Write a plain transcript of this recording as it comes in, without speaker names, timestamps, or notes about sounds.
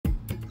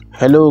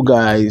Hello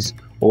guys,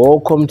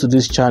 welcome to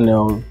this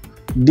channel.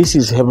 This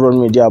is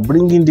Hebron Media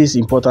bringing this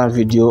important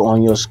video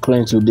on your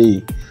screen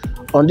today.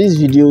 On this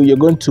video, you're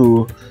going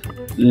to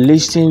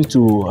listen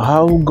to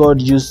how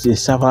God used the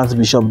servant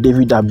Bishop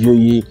David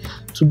Abioye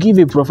to give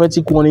a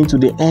prophetic warning to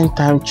the end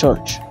time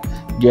church.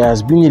 There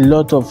has been a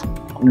lot of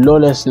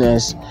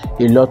lawlessness,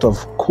 a lot of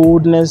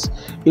coldness,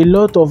 a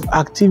lot of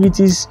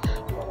activities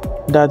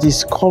that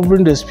is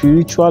covering the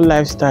spiritual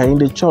lifestyle in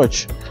the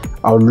church.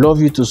 I would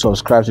love you to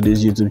subscribe to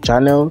this YouTube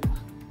channel,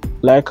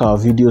 like our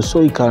video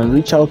so you can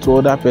reach out to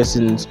other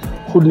persons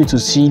who need to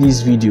see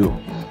this video.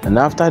 And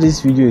after this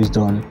video is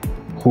done,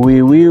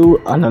 we will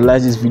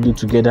analyze this video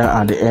together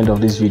at the end of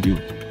this video.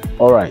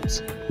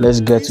 Alright, let's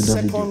get to the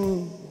video.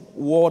 Second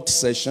word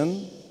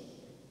session,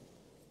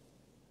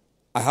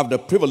 I have the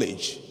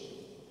privilege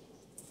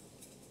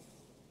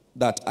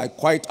that I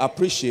quite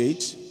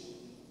appreciate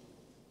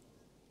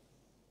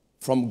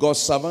from God's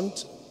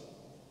servant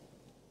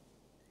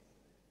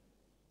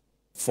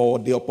for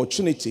the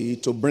opportunity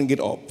to bring it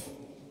up.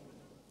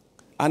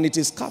 And it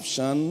is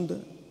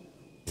captioned,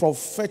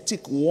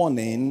 Prophetic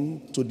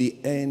Warning to the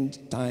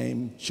End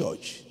Time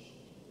Church.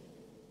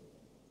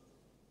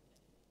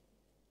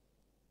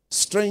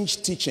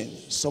 Strange teaching,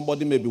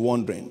 somebody may be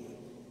wondering,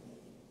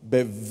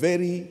 but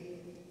very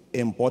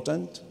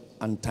important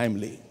and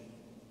timely.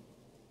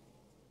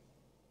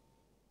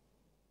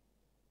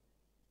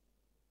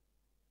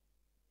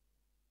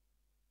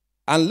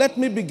 And let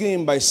me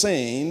begin by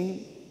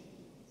saying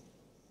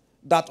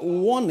that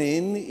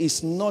warning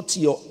is not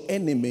your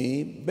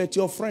enemy, but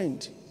your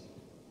friend.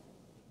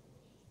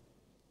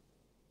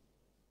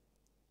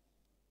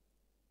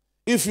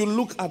 If you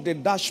look at the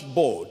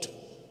dashboard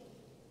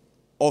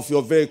of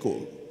your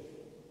vehicle,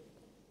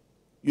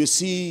 you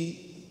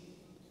see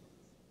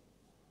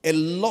a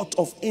lot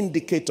of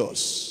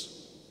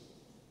indicators.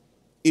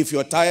 If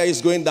your tire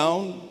is going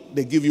down,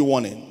 they give you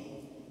warning.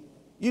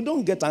 You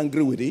don't get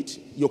angry with it,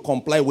 you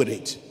comply with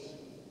it.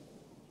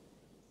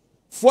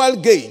 Fuel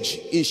gauge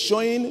is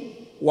showing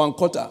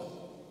 1/4.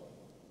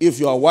 If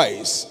you are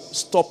wise,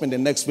 stop in the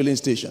next filling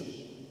station.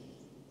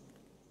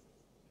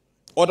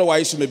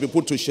 Otherwise, you may be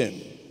put to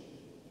shame.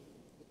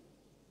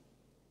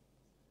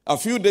 A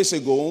few days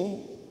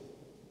ago,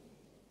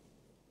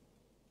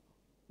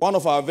 one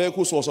of our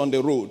vehicles was on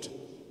the road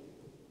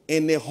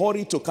in a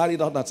hurry to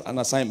carry out an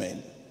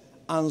assignment,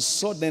 and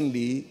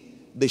suddenly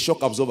the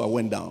shock absorber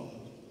went down.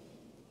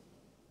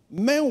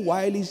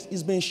 Meanwhile,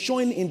 it's been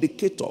showing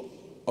indicator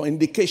or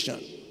indication.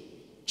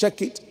 Check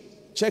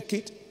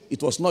it,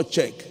 it was not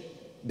checked.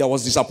 There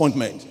was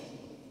disappointment.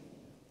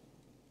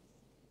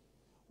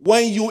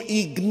 When you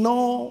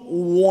ignore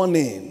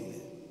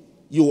warning,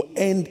 you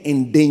end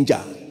in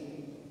danger.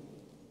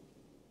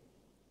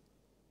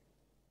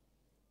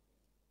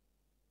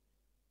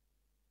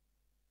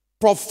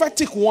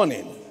 Prophetic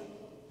warning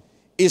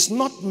is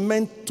not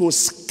meant to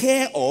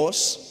scare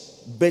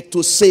us, but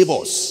to save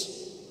us.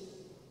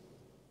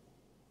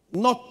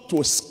 Not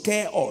to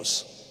scare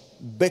us,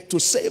 but to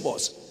save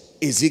us.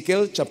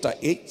 Ezekiel chapter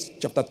 8,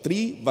 chapter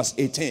 3, verse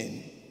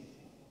 18.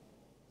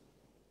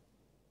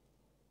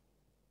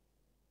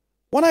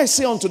 When I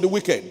say unto the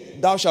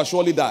wicked, thou shalt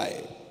surely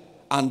die,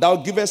 and thou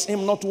givest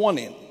him not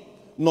warning,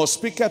 nor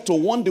speaketh to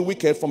warn the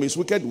wicked from his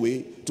wicked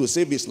way, to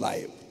save his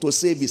life, to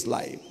save his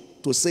life,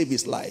 to save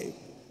his life,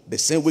 the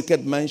same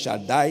wicked man shall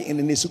die in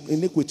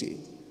iniquity.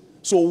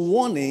 So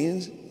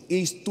warning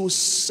is to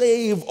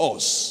save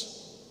us.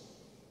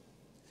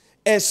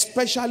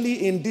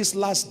 Especially in these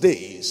last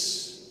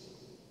days,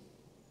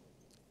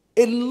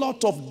 a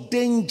lot of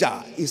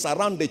danger is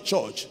around the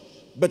church,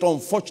 but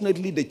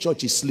unfortunately the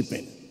church is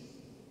sleeping.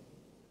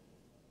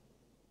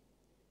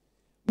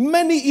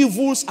 Many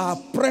evils are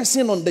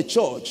pressing on the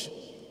church,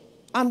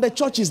 and the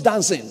church is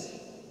dancing.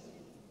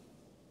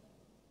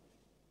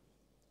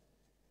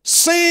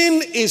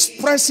 Sin is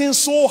pressing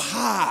so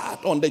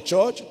hard on the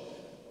church,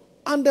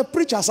 and the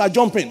preachers are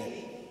jumping.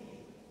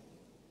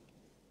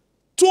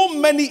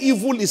 Too many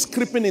evil is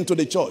creeping into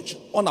the church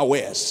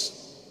unawares.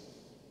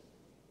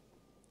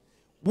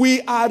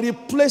 We are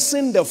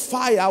replacing the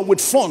fire with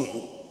fun.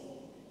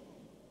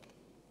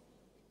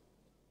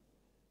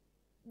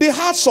 The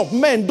hearts of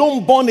men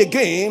don't burn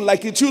again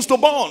like it used to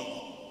burn.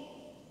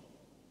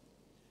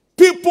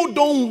 People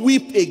don't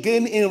weep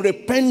again in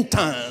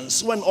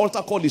repentance when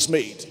altar call is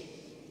made.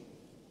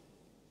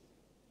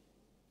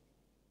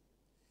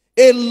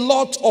 A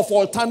lot of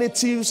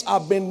alternatives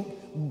have been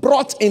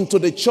brought into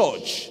the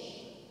church.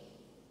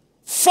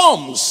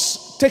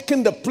 Forms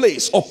taking the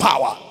place of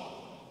power.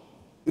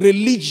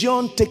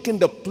 Religion taking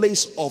the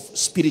place of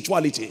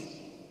spirituality.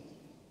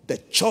 The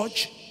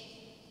church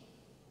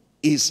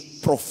is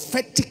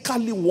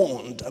prophetically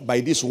warned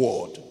by this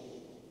word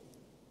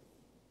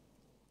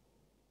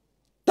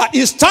that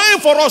it's time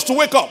for us to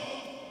wake up.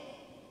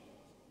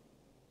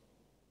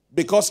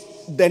 Because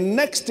the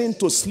next thing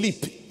to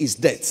sleep is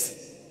death.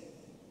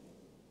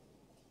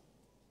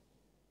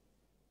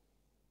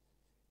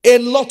 A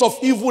lot of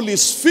evil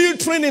is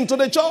filtering into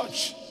the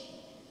church.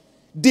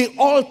 The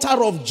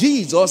altar of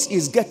Jesus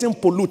is getting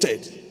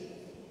polluted.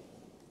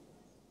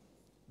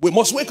 We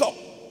must wake up.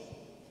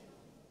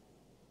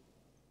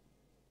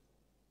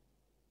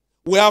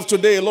 We have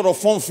today a lot of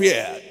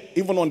fanfare,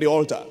 even on the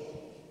altar.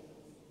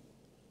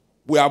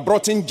 We are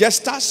brought in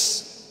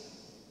jesters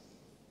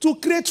to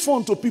create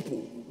fun to people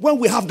when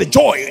we have the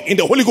joy in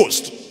the Holy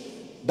Ghost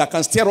that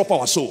can stir up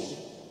our soul.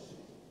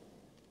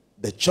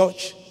 The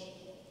church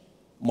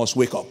must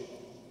wake up.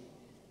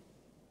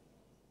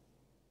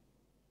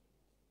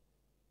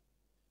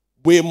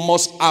 We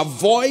must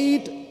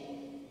avoid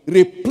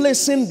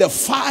replacing the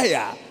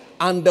fire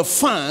and the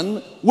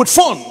fan with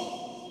fun.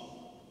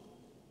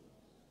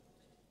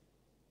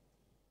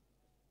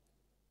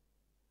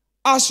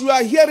 As you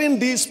are hearing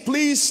this,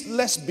 please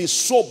let's be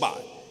sober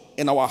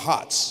in our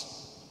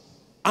hearts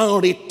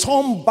and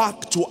return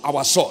back to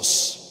our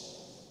source.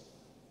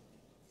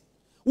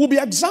 We'll be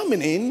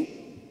examining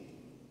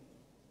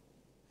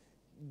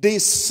the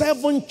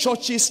 7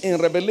 churches in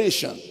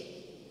Revelation,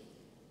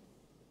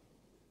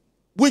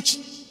 which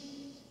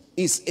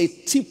is a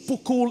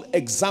typical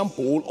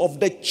example of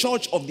the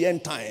church of the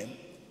end time.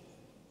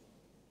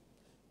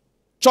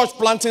 Church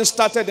planting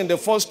started in the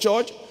first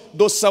church.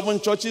 Those 7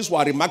 churches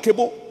were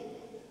remarkable.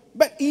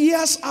 But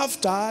years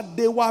after,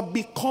 they were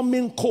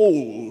becoming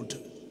cold.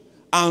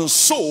 And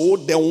so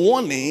the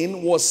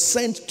warning was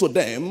sent to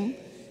them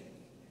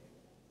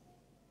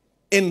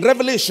in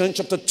Revelation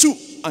chapter 2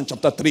 and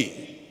chapter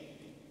 3.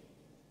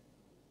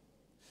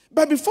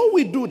 But before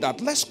we do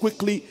that, let's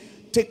quickly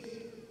take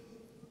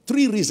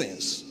 3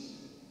 reasons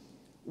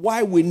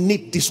why we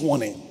need this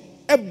warning.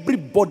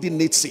 Everybody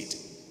needs it,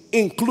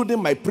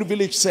 including my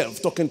privileged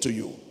self talking to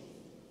you.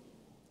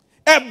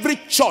 Every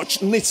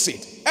church needs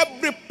it.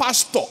 Every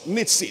pastor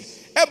needs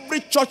it.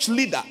 Every church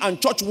leader and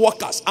church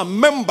workers and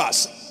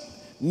members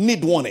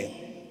need warning.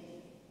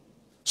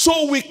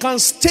 So we can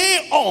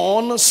stay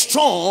on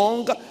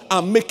strong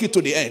and make it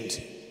to the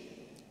end.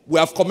 We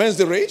have commenced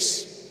the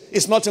race.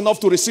 It's not enough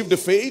to receive the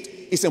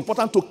faith. It's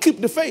important to keep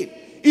the faith.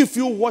 If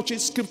you watch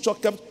it, scripture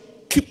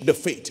keep the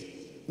faith.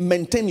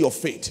 Maintain your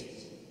faith.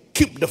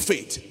 Keep the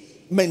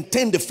faith.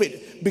 Maintain the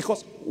faith.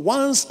 Because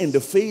once in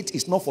the faith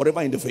is not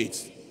forever in the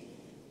faith.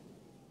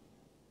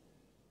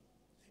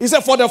 He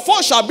said, for the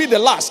first shall be the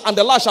last, and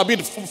the last shall be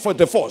for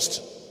the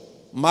first.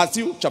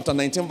 Matthew chapter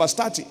 19 verse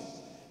 30.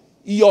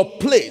 Your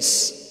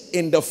place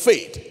in the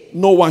faith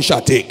no one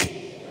shall take.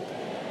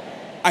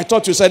 I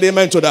thought you said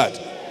amen to that.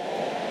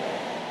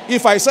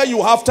 If I say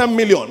you have 10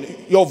 million,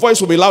 your voice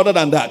will be louder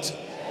than that.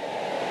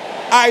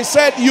 I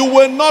said you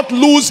will not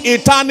lose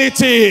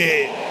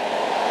eternity.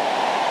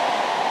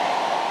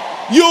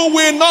 You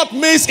will not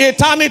miss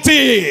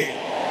eternity.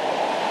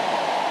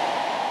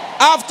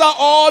 After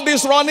all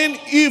this running,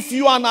 if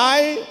you and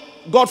I,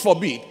 God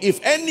forbid, if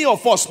any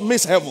of us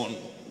miss heaven,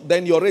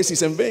 then your race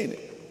is in vain.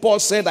 Paul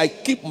said, I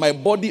keep my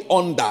body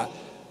under,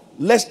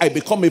 lest I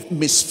become a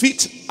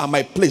misfit and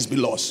my place be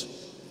lost.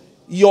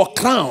 Your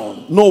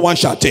crown, no one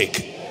shall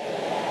take.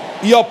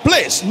 Your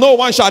place, no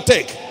one shall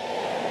take.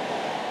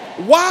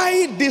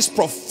 Why this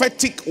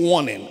prophetic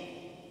warning?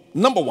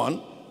 Number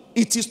 1,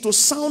 it is to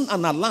sound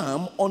an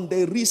alarm on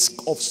the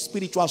risk of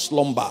spiritual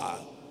slumber.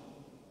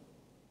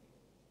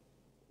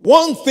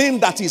 One thing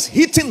that is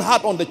hitting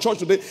hard on the church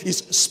today is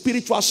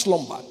spiritual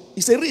slumber.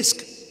 It's a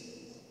risk.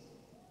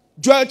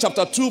 Joel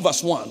chapter 2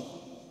 verse 1.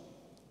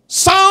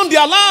 Sound the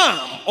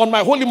alarm on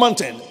my holy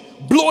mountain.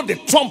 Blow the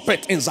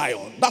trumpet in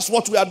Zion. That's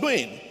what we are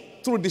doing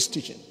through this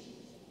teaching.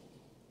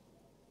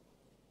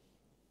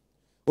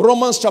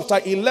 Romans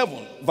chapter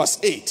 11 verse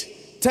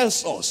 8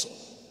 tells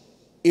us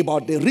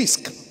about the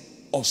risk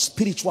of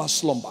spiritual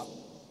slumber.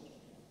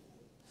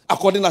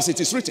 According as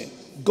it is written,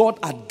 God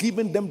had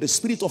given them the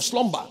spirit of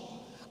slumber.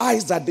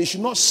 Eyes that they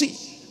should not see,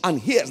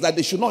 and ears that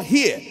they should not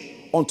hear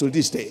until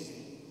this day.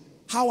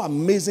 How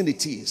amazing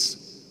it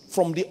is.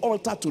 From the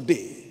altar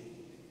today,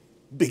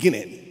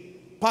 beginning,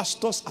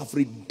 pastors have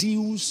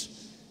reduced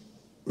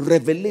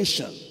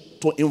revelation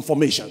to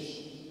information.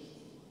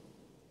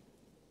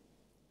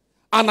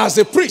 And as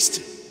a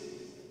priest,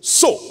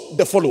 so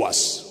the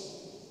followers.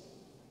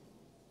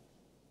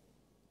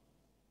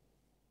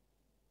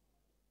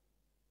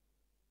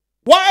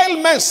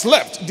 While men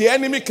slept, the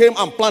enemy came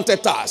and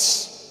planted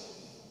tares.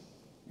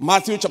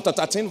 Matthew chapter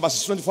 13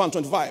 verses 24 and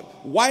 25.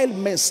 While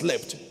men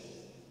slept,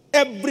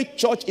 every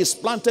church is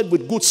planted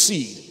with good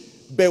seed.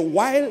 But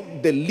while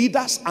the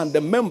leaders and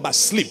the members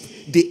sleep,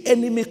 the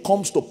enemy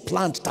comes to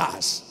plant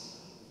tares.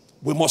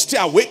 We must stay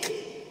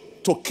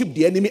awake to keep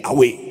the enemy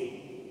away.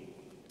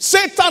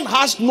 Satan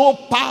has no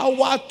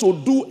power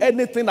to do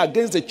anything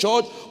against the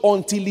church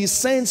until he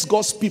sends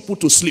God's people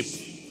to sleep.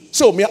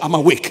 So me, I'm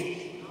awake.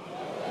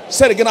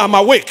 Say it again, I'm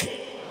awake.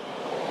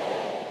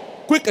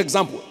 Quick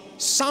example.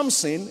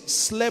 Samson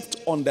slept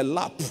on the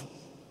lap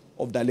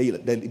of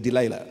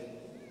Delilah.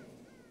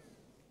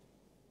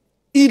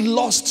 He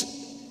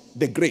lost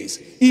the grace.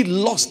 He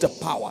lost the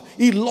power.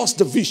 He lost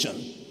the vision.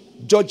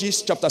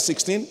 Judges chapter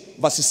 16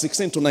 verses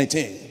 16 to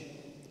 19.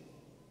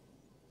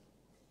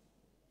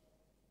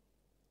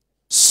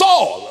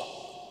 Saul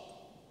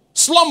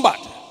slumbered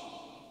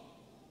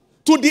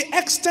to the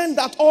extent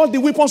that all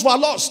the weapons were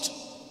lost. Every church is planted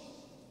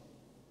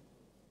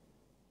with good seed, but while the leaders and the members sleep, the enemy comes to plant tares. We must stay awake to keep the enemy away. Satan has no power to do anything against the church until he sends God's people to sleep. So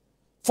me, I'm awake.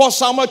 1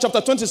 Samuel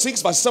chapter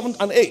 26, verse 7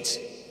 and 8.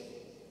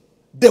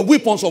 The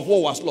weapons of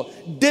war was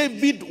lost.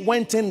 David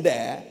went in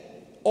there,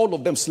 all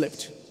of them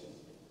slept.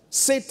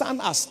 Satan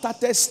has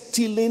started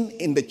stealing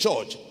in the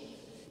church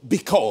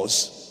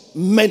because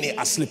many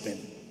are sleeping.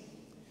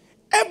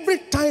 Every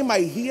time I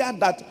hear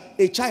that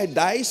a child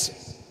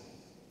dies,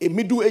 a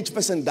middle-aged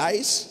person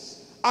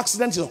dies,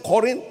 accident is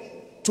occurring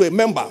to a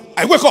member,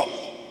 I wake up.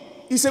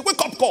 It's a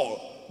wake-up call.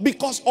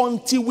 Because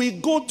until we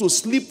go to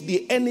sleep,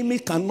 the enemy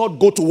cannot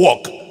go to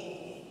work.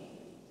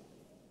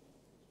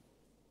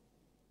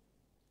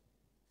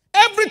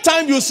 Every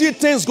time you see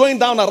things going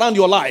down around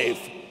your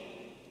life,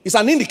 it's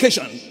an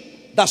indication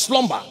that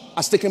slumber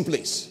has taken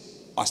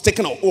place, has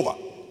taken over.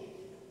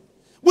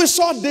 We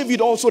saw David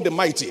also the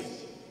mighty.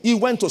 He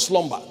went to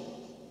slumber.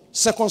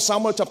 2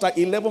 Samuel chapter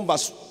 11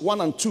 verse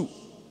 1 and 2.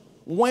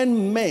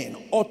 When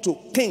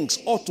kings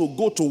ought to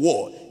go to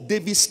war,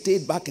 David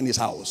stayed back in his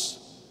house.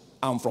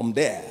 And from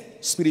there,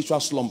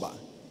 spiritual slumber.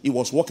 He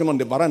was walking on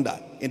the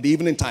veranda in the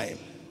evening time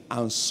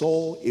and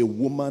saw a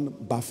woman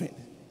bathing.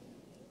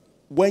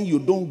 When you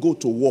don't go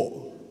to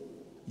war,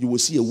 you will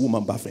see a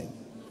woman bathing.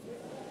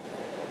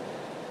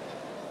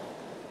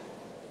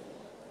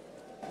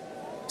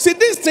 See,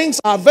 these things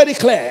are very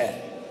clear.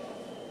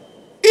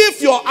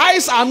 If your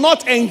eyes are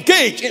not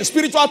engaged in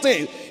spiritual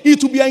things,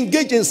 it will be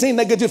engaged in saying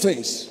negative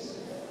things.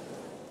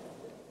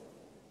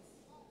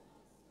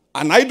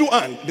 An idle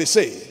hand, they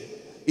say,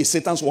 is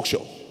Satan's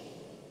workshop.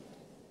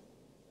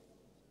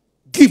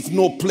 Give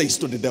no place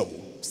to the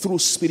devil through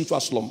spiritual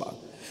slumber.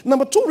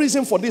 Number 2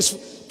 reason for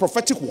this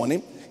prophetic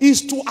warning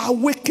is to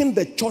awaken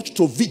the church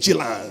to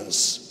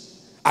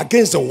vigilance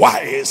against the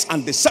wiles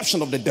and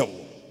deception of the devil.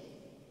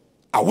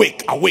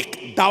 Awake,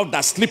 awake, thou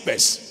that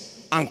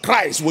sleepest, and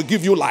Christ will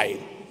give you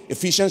light.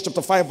 Ephesians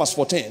chapter 5 verse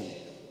 14.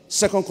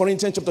 2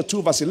 Corinthians chapter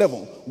 2 verse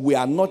 11. We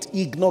are not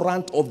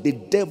ignorant of the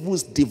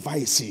devil's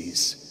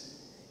devices.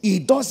 He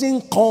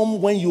doesn't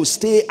come when you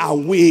stay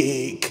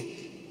awake.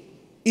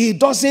 He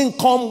doesn't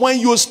come when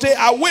you stay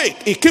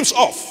awake. He keeps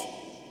off.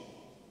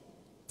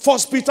 1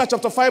 Peter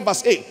chapter 5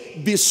 verse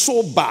 8. Be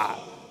sober.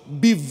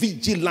 Be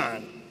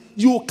vigilant.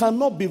 You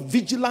cannot be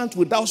vigilant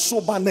without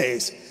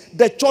soberness.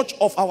 The church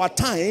of our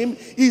time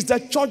is the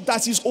church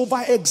that is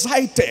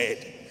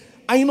overexcited.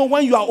 And you know,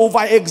 when you are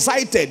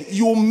overexcited,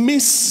 you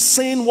miss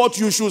seeing what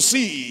you should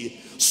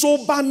see.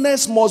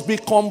 Soberness must be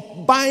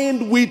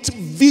combined with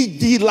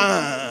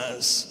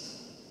vigilance.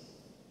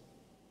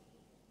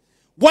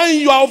 When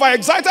you are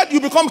overexcited,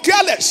 you become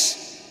careless.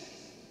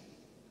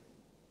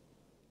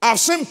 I've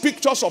seen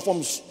pictures of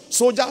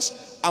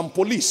soldiers and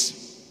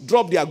police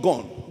drop their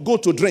gun, go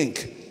to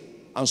drink,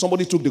 and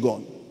somebody took the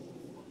gun.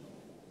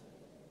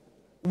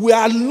 We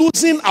are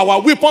losing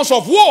our weapons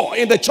of war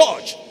in the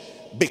church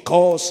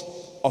because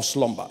of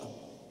slumber.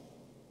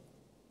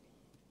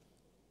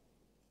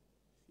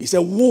 He said,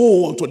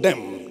 woe unto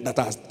them that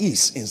are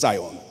ease in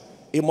Zion.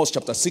 Amos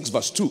chapter 6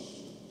 verse 2.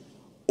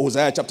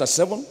 Hosea chapter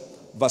 7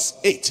 verse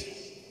 8.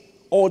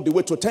 All the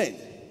way to 10.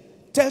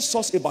 Tells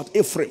us about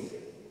Ephraim.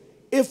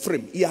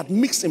 Ephraim, he had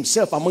mixed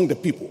himself among the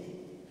people.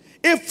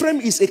 Ephraim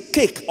is a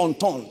cake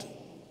unturned.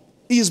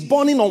 He is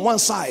burning on one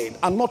side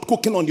and not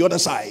cooking on the other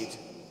side.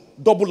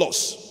 Double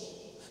loss.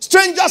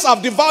 Strangers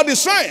have devoured his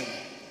strength,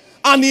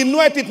 and he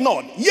knoweth it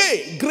not.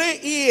 Yea, gray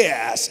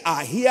hairs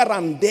are here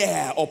and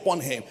there upon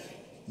him,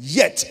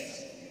 yet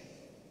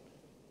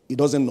he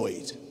doesn't know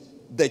it.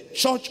 The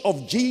church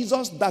of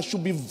Jesus that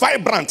should be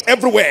vibrant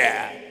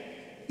everywhere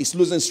is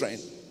losing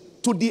strength,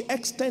 to the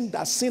extent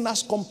that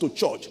sinners come to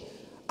church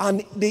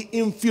and they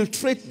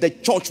infiltrate the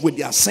church with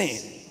their sin.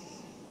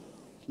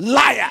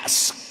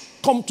 Liars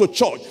come to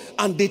church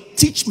and they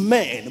teach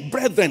men,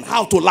 brethren,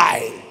 how to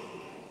lie.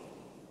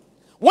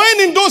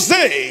 When in those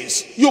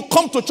days you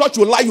come to church,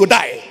 you lie, you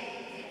die.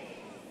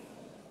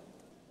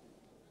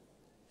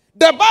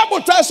 The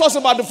Bible tells us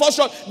about the first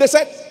church. They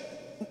said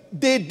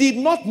they did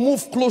not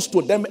move close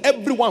to them.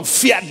 Everyone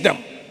feared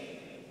them.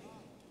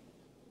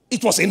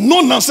 It was a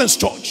no-nonsense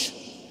church,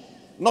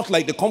 not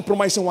like the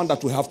compromising one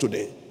that we have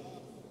today.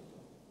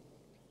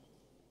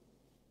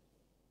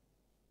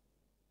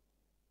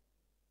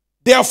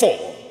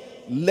 Therefore,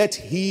 let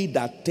he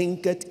that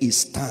thinketh he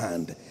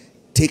stand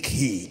take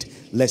heed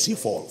lest he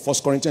fall. 1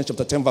 Corinthians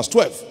chapter 10 verse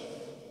 12.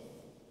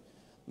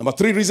 Number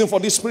 3 reason for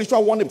this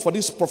spiritual warning, for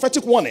this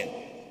prophetic warning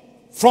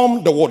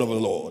from the word of the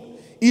Lord,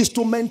 is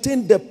to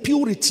maintain the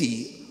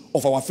purity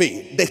of our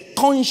faith, the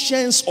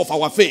conscience of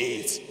our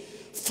faith.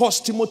 1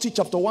 Timothy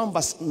chapter 1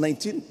 verse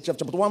 19,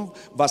 chapter 1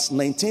 verse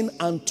 19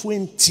 and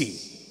 20.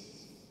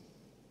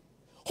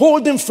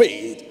 Holding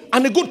faith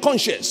and a good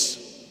conscience.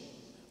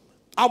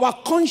 Our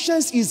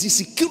conscience is the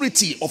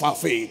security of our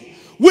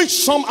faith, which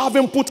some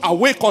having put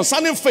away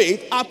concerning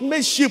faith have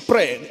made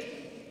shipwreck.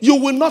 You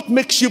will not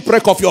make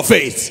shipwreck of your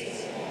faith.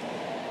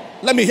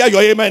 Let me hear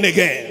your amen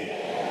again.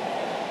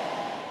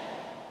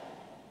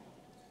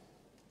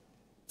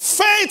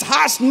 Faith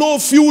has no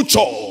future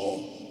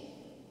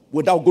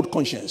without good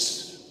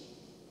conscience.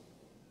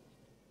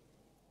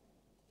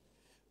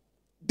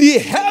 The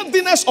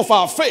healthiness of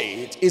our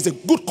faith is a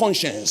good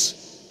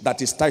conscience that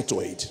is tied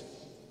to it.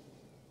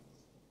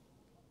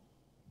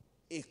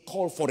 a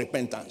call for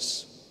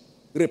repentance.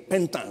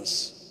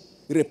 Repentance.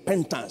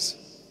 Repentance.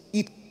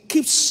 It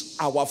keeps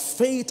our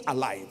faith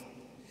alive.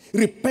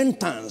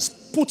 Repentance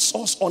puts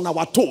us on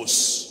our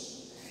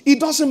toes. It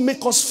doesn't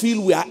make us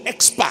feel we are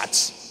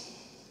experts.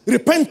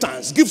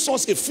 Repentance gives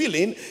us a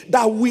feeling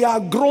that we are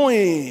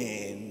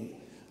growing.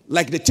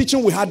 Like the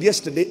teaching we had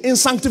yesterday in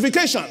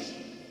sanctification,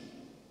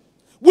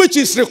 which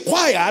is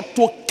required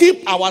to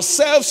keep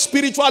ourselves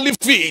spiritually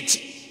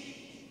fit.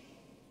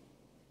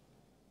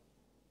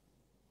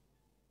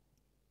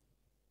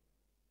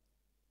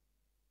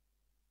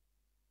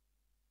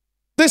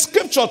 The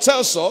scripture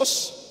tells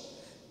us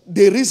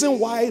the reason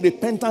why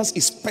repentance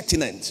is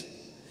pertinent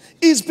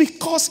is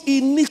because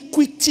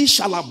iniquity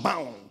shall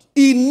abound.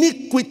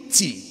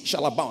 Iniquity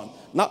shall abound.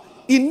 Now,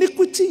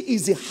 iniquity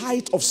is the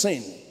height of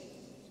sin.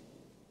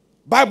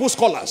 Bible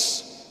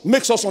scholars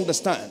makes us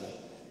understand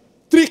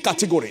 3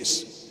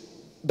 categories.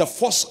 The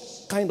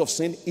first kind of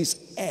sin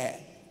is error,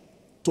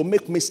 to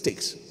make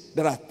mistakes.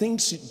 There are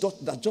things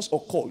that just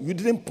occur. You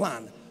didn't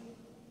plan.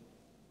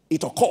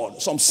 It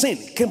occurred. Some sin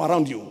came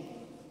around you.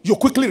 You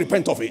quickly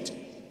repent of it.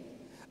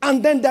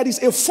 And then there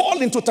is a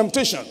fall into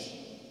temptation.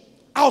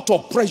 Out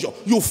of pressure,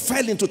 you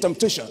fell into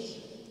temptation.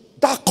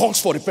 That calls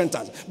for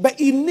repentance.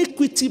 But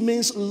iniquity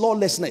means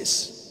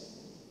lawlessness.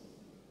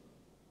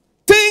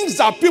 Things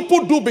that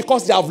people do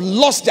because they have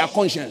lost their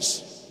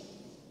conscience.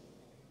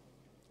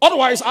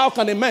 Otherwise, how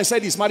can a man say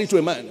he's married to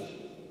a man?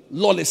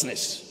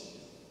 Lawlessness.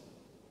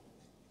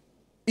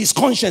 His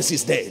conscience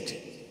is dead.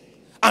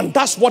 And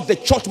that's what the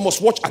church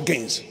must watch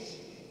against.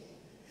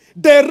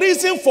 The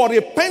reason for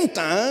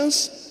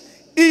repentance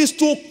is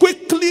to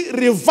quickly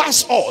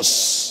reverse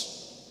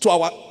us to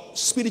our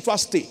spiritual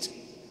state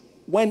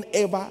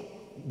whenever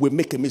we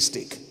make a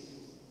mistake.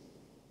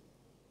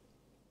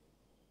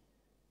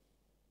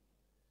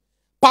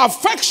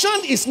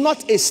 Perfection is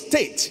not a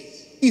state,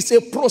 it's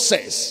a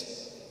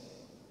process.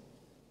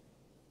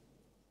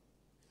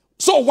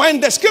 So when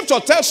the scripture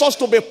tells us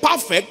to be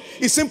perfect,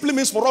 it simply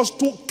means for us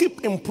to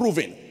keep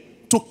improving,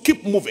 to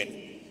keep moving.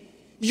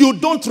 You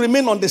don't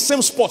remain on the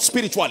same spot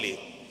spiritually.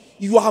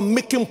 You are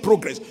making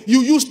progress.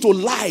 You used to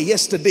lie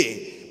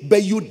yesterday,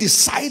 but you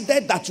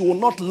decided that you will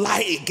not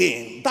lie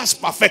again. That's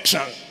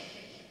perfection.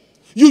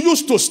 You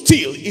used to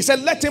steal. He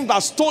said, let him that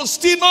stole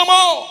steal no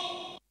more.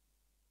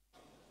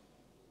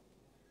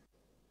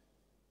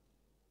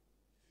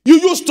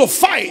 You used to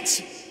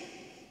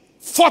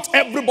fought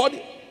everybody,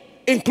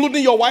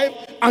 including your wife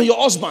and your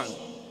husband.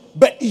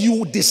 But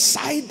you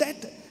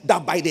decided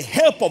that by the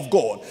help of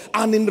God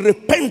and in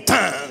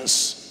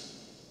repentance,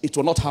 it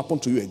will not happen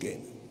to you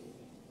again.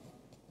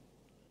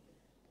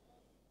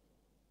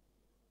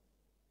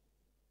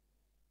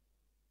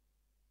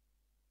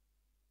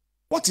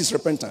 What is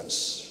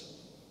repentance?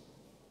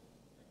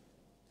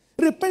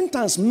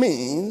 Repentance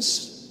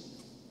means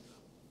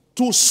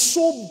to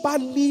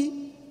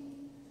soberly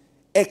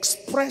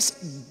express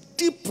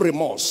deep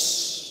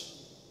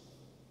remorse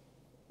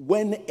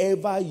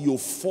whenever you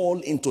fall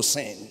into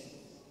sin.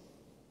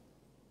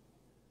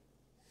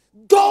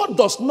 God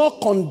does not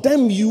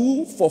condemn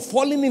you for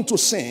falling into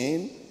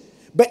sin,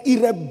 but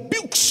he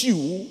rebukes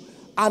you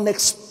and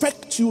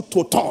expects you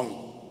to turn.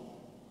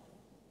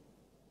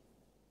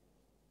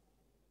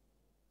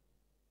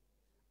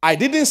 I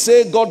didn't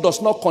say God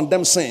does not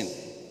condemn sin,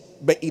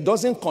 but he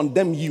doesn't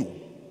condemn you.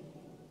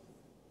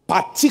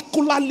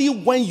 Particularly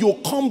when you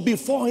come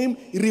before him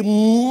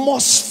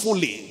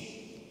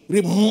remorsefully.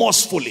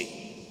 Remorsefully.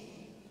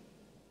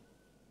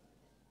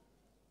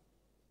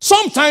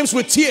 Sometimes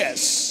with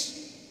tears.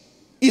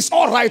 It's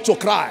all right to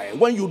cry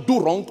when you do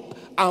wrong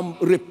and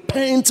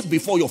repent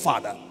before your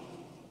Father.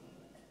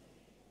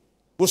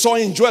 We saw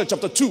in Joel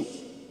chapter 2,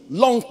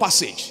 long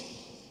passage.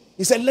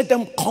 He said, let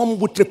them come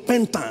with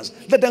repentance.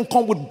 Let them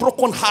come with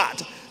broken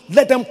heart.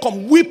 Let them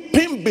come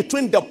weeping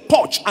between the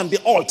porch and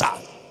the altar.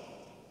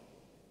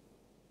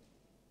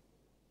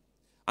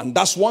 And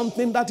that's one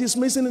thing that is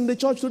missing in the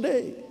church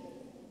today.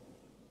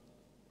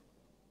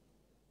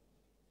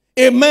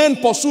 A man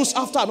pursues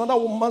after another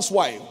woman's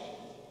wife.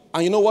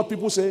 And you know what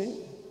people say?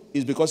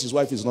 It's because his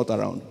wife is not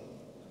around.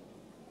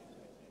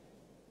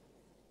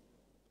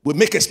 We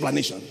make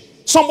explanation.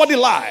 Somebody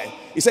lie.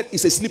 He said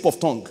it's a slip of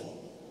tongue.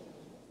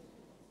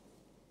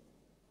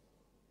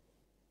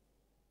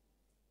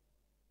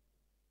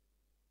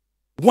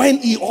 When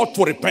he ought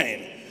to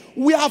repent.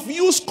 We have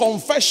used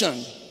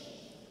confession.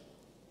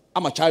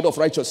 I'm a child of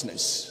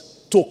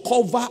righteousness. To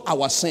cover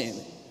our sin.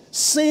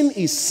 Sin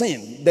is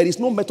sin. There is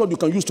no method you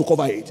can use to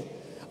cover it.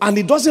 And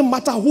it doesn't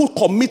matter who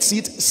commits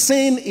it.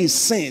 Sin is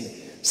sin.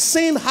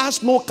 Sin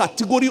has no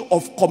category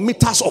of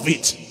committers of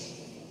it.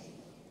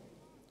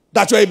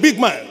 That you're a big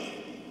man.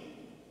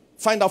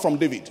 Find out from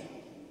David.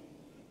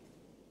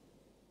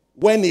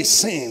 When he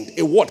sinned,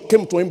 a word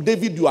came to him,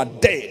 David, you are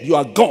dead, you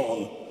are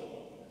gone.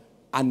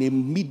 And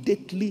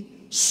immediately,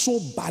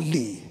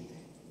 soberly,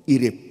 he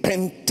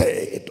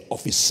repented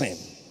of his sin.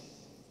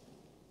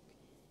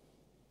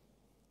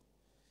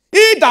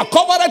 He that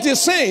covereth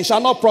his sin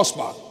shall not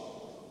prosper.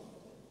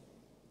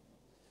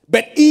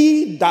 But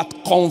he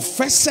that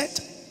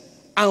confesseth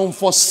and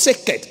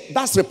forsake it.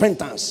 That's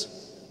repentance.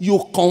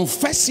 You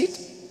confess it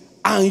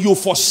and you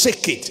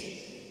forsake it,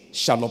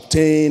 shall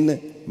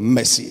obtain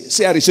mercy.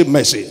 Say, I receive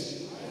mercy.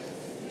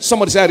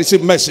 Somebody say, I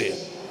receive mercy.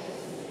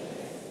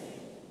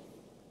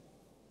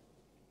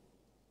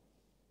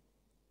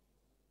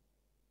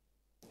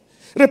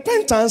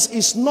 Repentance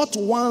is not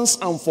once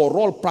and for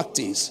all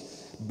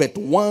practice, but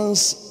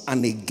once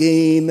and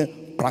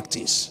again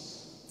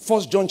practice.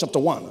 1 John chapter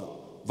 1,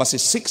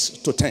 verses 6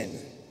 to 10.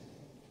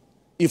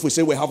 If we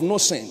say we have no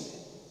sin,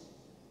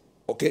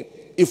 okay,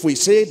 if we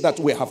say that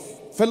we have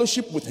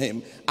fellowship with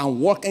him and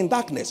walk in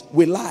darkness,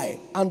 we lie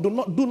and do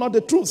not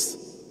the truth.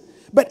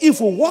 But if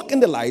we walk in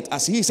the light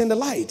as he is in the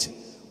light,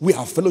 we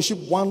have fellowship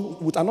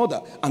one with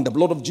another, and the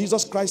blood of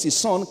Jesus Christ his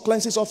son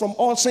cleanses us from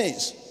all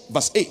sins.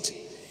 Verse 8.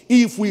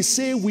 If we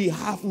say we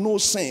have no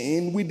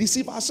sin, we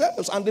deceive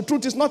ourselves and the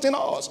truth is not in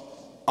us.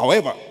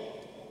 However,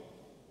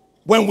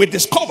 when we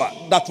discover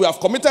that we have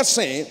committed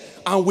sin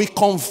and we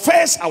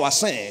confess our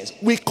sins,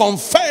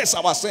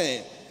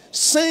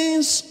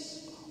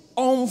 sins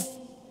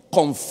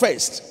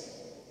unconfessed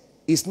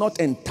is not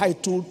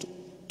entitled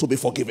to be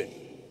forgiven.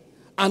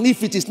 And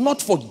if it is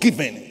not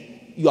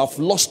forgiven, you have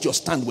lost your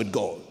stand with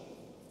God.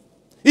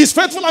 He's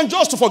faithful and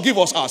just to forgive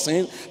us our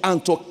sins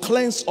and to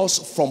cleanse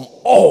us from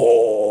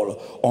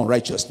all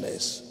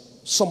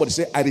unrighteousness. Somebody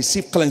say, I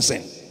receive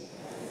cleansing.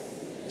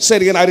 Say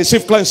it again, I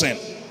receive cleansing.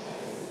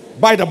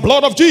 By the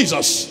blood of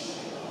Jesus,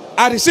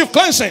 I receive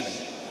cleansing.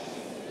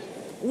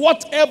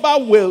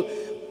 Whatever will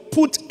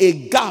put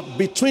a gap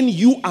between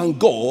you and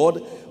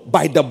God,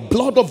 by the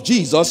blood of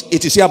Jesus,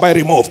 it is hereby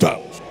removed.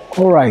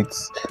 All right,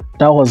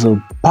 that was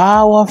a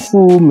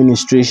powerful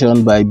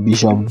ministration by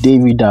Bishop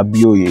David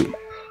Abioye.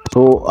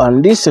 So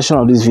on this session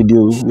of this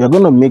video, we are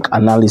going to make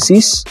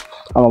analysis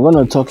and we're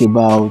going to talk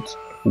about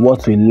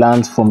what we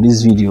learned from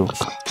this video.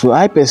 So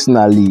I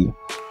personally,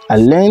 I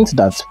learned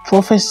that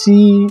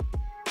prophecy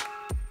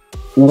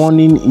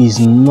warning is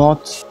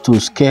not to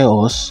scare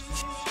us,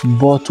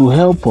 but to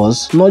help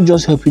us, not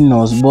just helping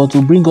us, but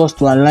to bring us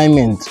to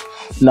alignment.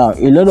 Now,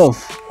 a lot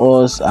of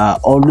us are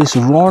always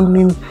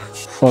running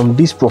from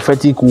this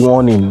prophetic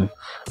warning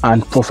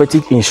and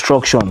prophetic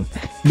instruction.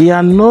 They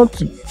are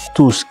not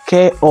to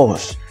scare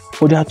us,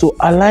 but they are to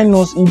align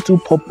us into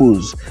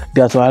purpose.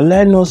 They are to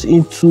align us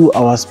into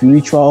our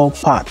spiritual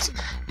path.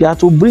 They are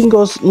to bring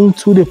us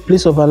into the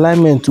place of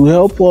alignment, to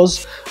help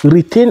us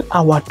retain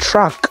our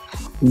track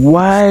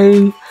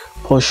while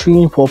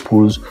pursuing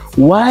purpose,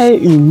 while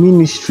in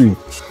ministry.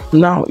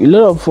 Now, a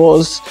lot of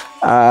us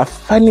are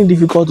finding it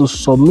difficult to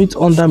submit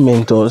under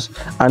mentors,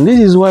 and this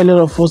is why a lot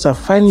of us are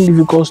finding it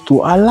difficult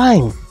to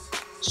align.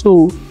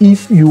 So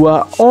if you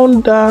are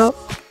under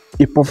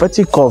a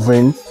prophetic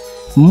covering,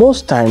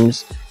 most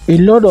times a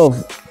lot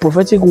of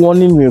prophetic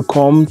warning will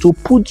come to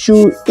put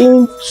you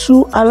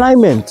into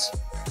alignment.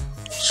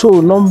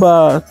 So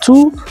number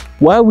two,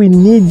 why we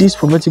need this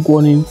prophetic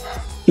warning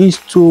is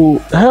to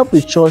help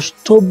the church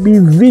to be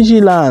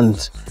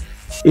vigilant.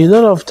 A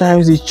lot of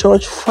times the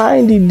church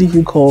find it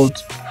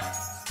difficult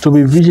to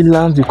be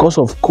vigilant because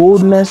of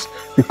coldness,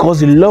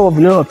 because the love of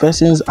a lot of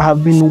persons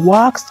have been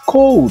waxed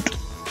cold.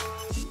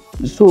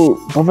 So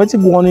prophetic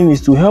warning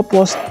is to help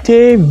us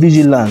stay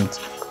vigilant,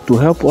 to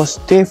help us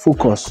stay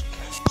focused.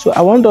 So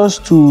I want us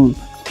to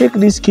take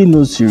this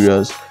keynote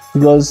serious,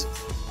 because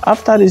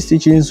after these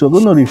teachings we're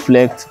going to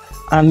reflect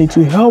and it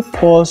will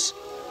help us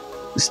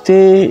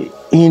stay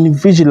in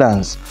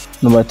vigilance.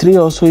 Number three,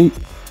 also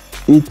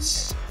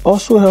it's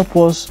also help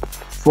us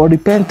for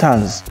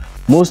repentance.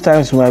 Most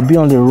times we might be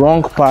on the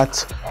wrong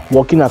path,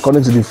 walking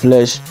according to the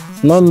flesh,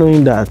 not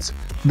knowing that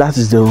that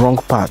is the wrong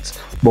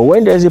path. But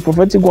when there's a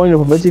prophetic warning, a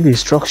prophetic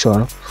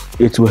instruction,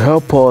 it will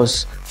help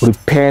us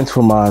repent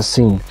from our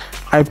sin.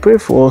 I pray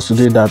for us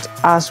today that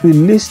as we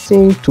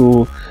listen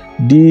to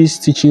these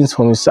teachings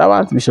from his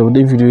servant Bishop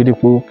David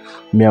Oyedepo,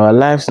 may our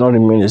lives not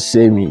remain the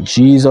same in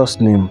Jesus'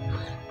 name.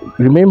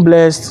 Remain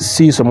blessed.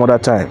 See you some other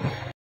time.